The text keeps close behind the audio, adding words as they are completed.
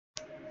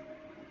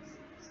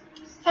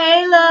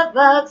Hey love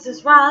bugs,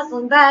 it's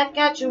Roslynn back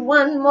at you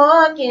one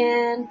more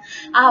again.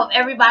 I hope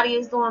everybody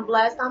is doing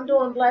blessed. I'm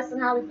doing blessed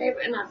and highly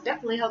favored, and I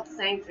definitely hope the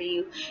same for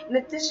you. And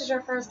if this is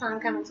your first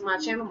time coming to my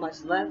channel,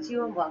 much love to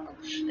you and welcome.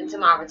 And to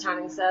my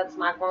returning subs,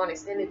 my growing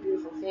extended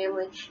beautiful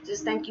family,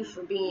 just thank you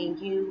for being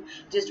you,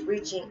 just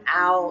reaching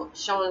out,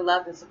 showing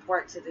love and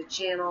support to the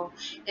channel,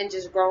 and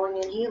just growing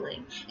and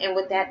healing. And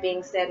with that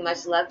being said,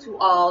 much love to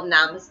all.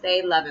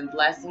 Namaste, love and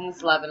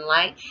blessings, love and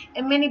light,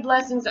 and many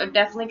blessings are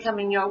definitely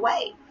coming your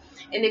way.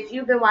 And if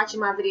you've been watching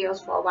my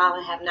videos for a while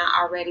and have not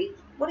already,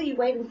 what are you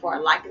waiting for?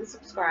 Like and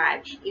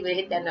subscribe. Even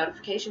hit that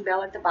notification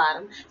bell at the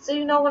bottom so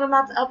you know when I'm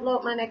about to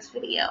upload my next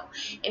video.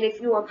 And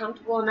if you are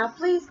comfortable enough,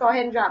 please go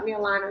ahead and drop me a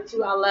line or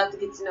two. I love to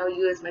get to know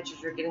you as much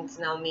as you're getting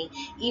to know me,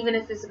 even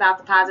if it's about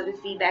the positive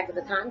feedback of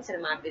the content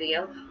of my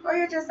video, or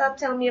you're just up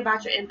telling me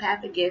about your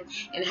empathic gift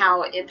and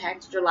how it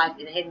impacted your life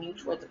and heading you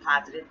towards a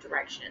positive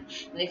direction.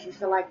 And if you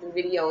feel like the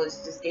video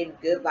is just getting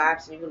good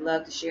vibes and you would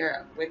love to share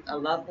it with a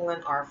loved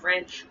one or a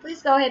friend,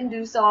 please go ahead and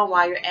do so. And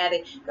while you're at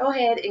it, go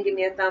ahead and give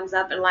me a thumbs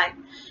up and like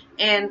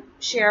and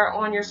share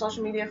on your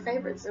social media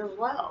favorites as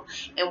well.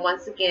 And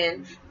once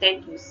again,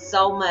 thank you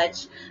so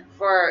much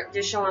for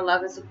just showing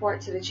love and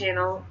support to the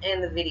channel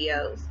and the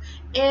videos.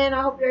 And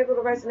I hope you're able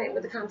to resonate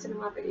with the content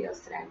of my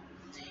videos today.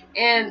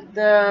 And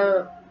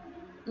the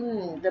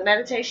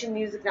meditation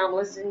music that I'm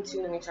listening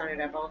to, let me turn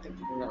it up, I don't think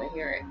you can really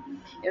hear it.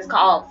 It's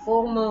called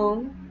Full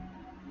Moon,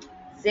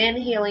 Zen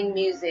Healing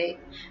Music,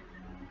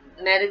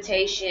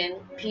 meditation,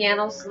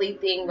 piano,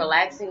 sleeping,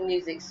 relaxing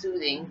music,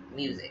 soothing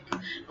music. I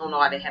don't know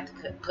why they have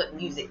to put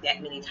music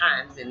that many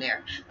times in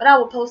there, but I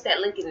will post that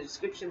link in the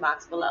description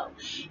box below.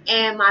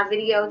 And my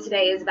video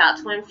today is about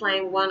Twin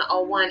Flame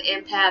 101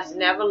 Empaths.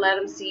 Never let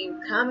them see you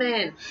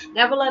coming.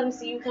 Never let them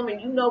see you coming.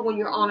 You know when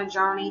you're on a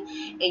journey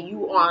and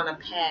you are on a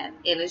path,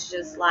 and it's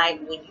just like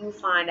when you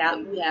find out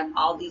you have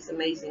all these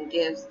amazing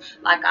gifts,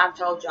 like I've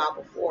told y'all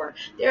before,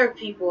 there are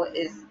people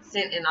is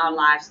sent in our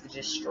lives to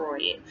destroy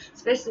it,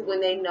 especially when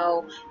they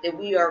know that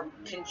we are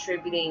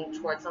contributing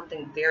towards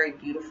something very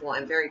beautiful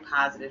and very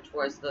positive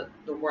towards the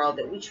world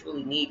that we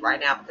truly need right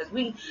now, because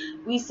we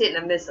sit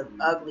in the midst of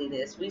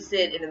ugliness, we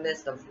sit in the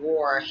midst of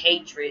war,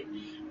 hatred,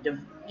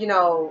 you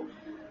know,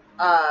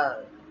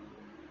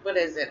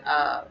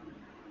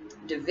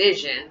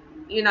 division,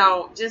 you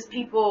know, just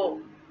people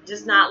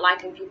just not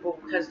liking people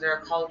because of their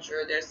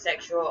culture, their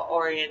sexual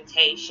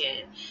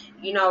orientation.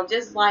 You know,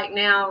 just like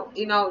now,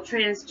 you know,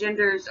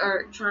 transgenders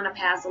are trying to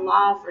pass a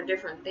law for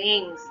different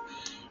things,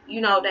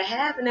 you know, to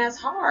have, and that's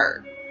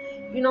hard.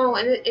 You know,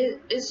 and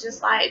it's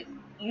just like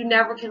you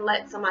never can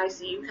let somebody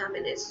see you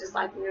coming. It's just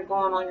like when you're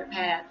going on your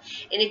path,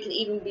 and it can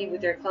even be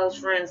with your close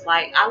friends.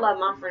 Like, I love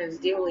my friends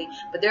dearly,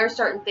 but there are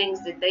certain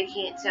things that they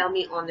can't tell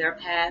me on their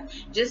path.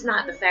 Just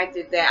not the fact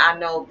that I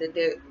know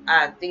that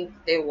I think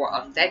they were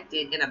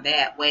affected in a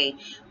bad way,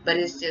 but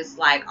it's just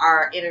like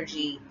our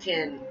energy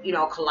can, you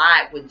know,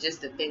 collide with just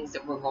the things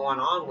that we're going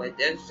on with.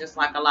 There's just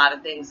like a lot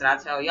of things that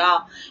I tell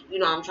y'all, you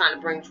know, I'm trying to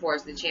bring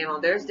towards the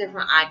channel. There's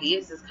different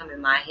ideas that's come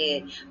in my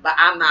head, but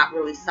I'm not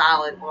really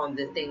solid on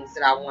the things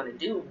that I want to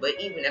do.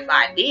 But even if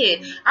I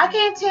did, I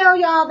can't tell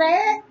y'all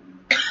that.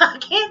 I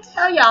can't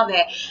tell y'all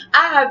that.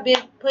 I have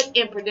been put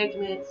in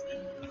predicaments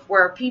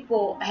where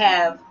people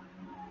have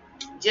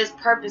just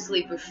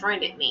purposely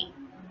befriended me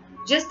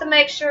just to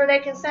make sure they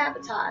can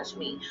sabotage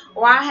me.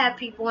 Or I have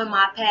people in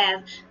my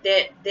path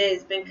that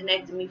has been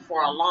connected to me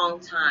for a long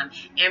time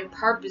and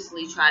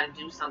purposely try to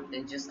do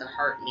something just to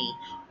hurt me,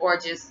 or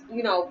just,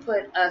 you know,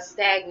 put a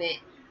stagnant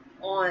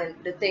on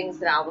the things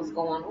that I was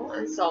going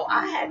on. So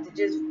I had to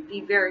just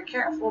be very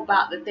careful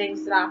about the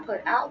things that I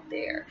put out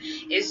there.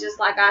 It's just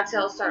like I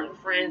tell certain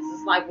friends,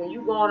 it's like when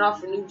you're going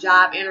off for new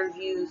job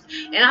interviews,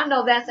 and I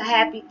know that's a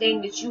happy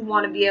thing that you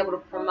want to be able to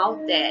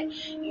promote that,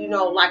 you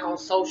know, like on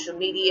social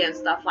media and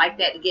stuff like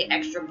that, to get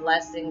extra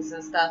blessings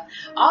and stuff.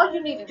 All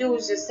you need to do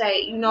is just say,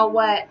 you know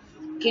what,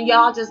 can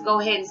y'all just go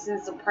ahead and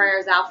send some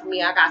prayers out for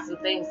me? I got some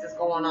things that's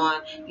going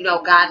on. You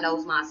know, God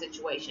knows my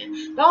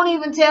situation. Don't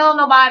even tell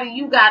nobody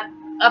you got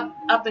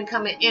up and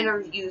coming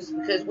interviews,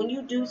 because when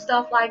you do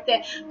stuff like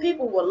that,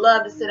 people would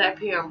love to sit up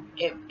here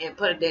and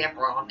put a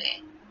damper on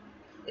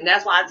that. And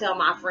that's why I tell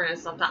my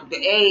friends sometimes,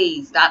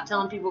 hey, stop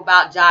telling people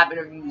about job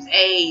interviews.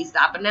 Hey,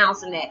 stop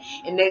announcing that.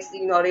 And next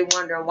thing you know, they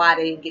wondering why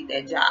they didn't get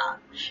that job.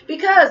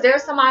 Because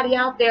there's somebody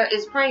out there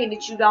is praying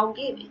that you don't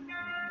get it.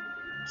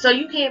 So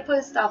you can't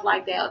put stuff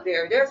like that out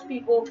there. There's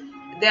people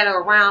that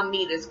are around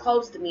me that's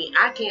close to me.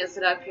 I can't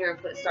sit up here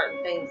and put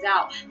certain things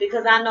out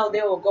because I know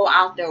they will go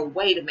out their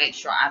way to make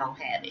sure I don't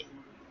have it.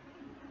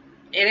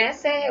 And that's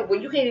sad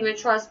when you can't even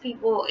trust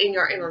people in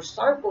your inner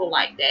circle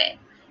like that.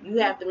 You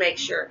have to make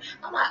sure.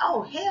 I'm like,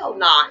 oh, hell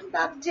no. I'm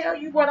about to tell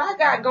you what I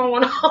got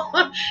going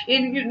on.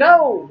 And you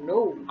know,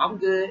 no, I'm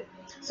good.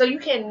 So you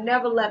can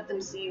never let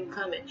them see you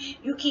coming.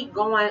 You keep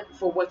going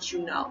for what you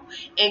know.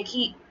 And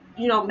keep,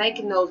 you know,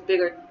 making those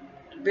bigger,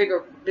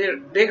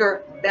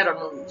 better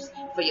moves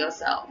for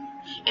yourself.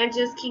 and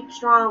just keep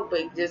strong,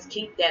 but just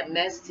keep that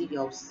mess to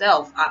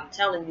yourself. I'm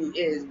telling you, it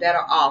is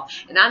better off.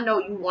 And I know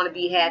you want to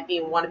be happy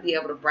and want to be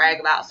able to brag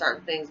about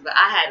certain things, but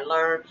I had to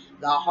learn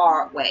the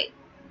hard way.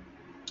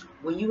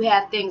 When you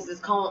have things that's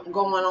going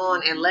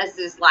on, unless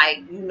it's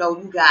like,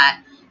 you got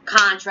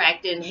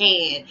contract in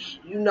hand,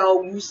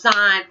 you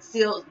signed,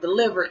 sealed,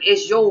 delivered,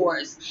 it's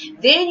yours,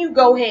 then you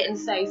go ahead and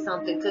say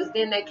something, because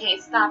then they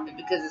can't stop it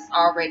because it's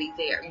already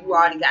there. You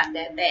already got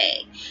that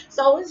bag.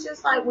 So it's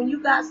just like, when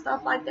you got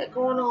stuff like that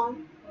going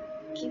on,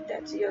 keep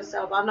that to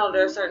yourself. I know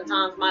there are certain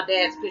times my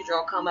dad's picture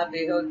will come up and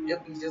he'll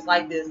be just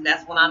like this.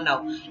 That's when I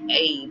know,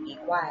 hey, be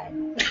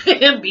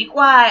quiet. Be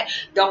quiet.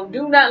 Don't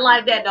do nothing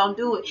like that. Don't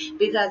do it,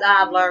 because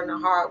I've learned the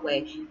hard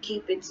way.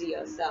 Keep it to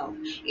yourself.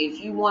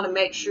 If you want to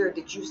make sure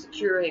that you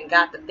secure and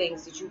got the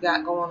things that you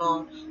got going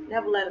on,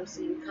 never let them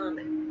see you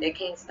coming. They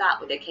can't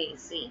stop what they can't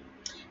see.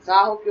 So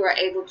I hope you are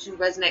able to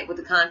resonate with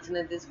the content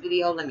of this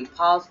video. Let me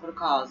pause for the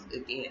calls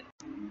again.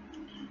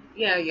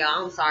 Yeah,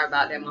 y'all, I'm sorry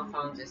about that. My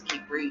phone just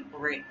keep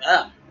ringing.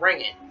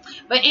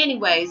 But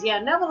anyways, yeah,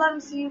 never let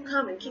them see you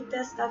coming. Keep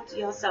that stuff to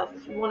yourself.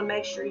 If you want to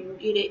make sure you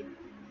get it,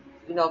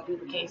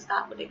 people can't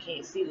stop what they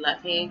can't see. The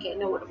left hand can't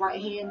know what the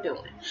right hand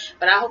doing.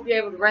 But I hope you're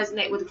able to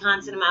resonate with the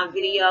content of my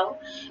video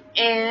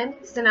and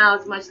send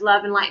out as much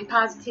love and light and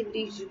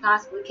positivity as you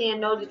possibly can.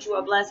 Know that you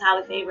are blessed,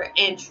 highly favored,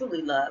 and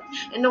truly loved.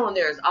 And knowing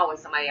there is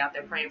always somebody out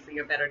there praying for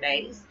your better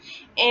days.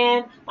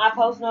 And my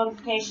post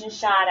notification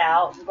shout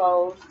out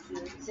goes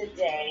to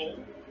today.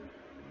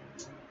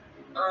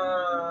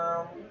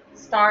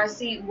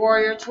 Starseed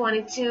Warrior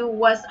 22,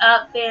 what's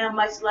up, fam?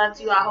 Much love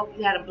to you. I hope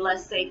you had a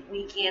blessed, safe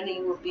weekend and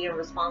you were being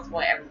responsible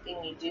for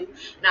everything you do.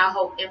 And I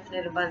hope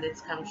infinite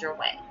abundance comes your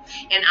way.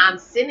 And I'm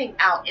sending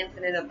out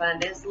infinite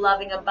abundance,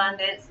 loving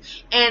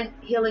abundance, and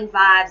healing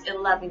vibes and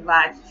loving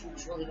vibes if you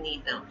truly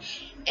need them.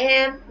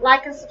 And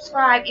like and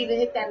subscribe, either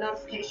hit that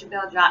notification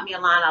bell, drop me a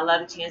line. I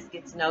love the chance to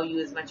get to know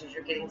you as much as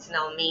you're getting to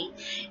know me.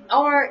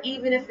 Or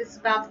even if it's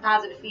about the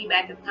positive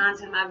feedback of the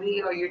content of my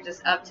video, or you're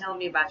just up telling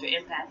me about your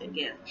empathic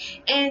gift.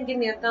 And give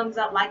me a thumbs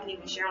up, like, and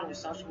even share on your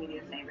social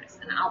media favorites.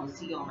 And I will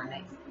see you on my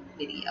next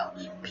video.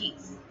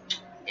 Peace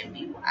and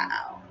be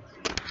wild.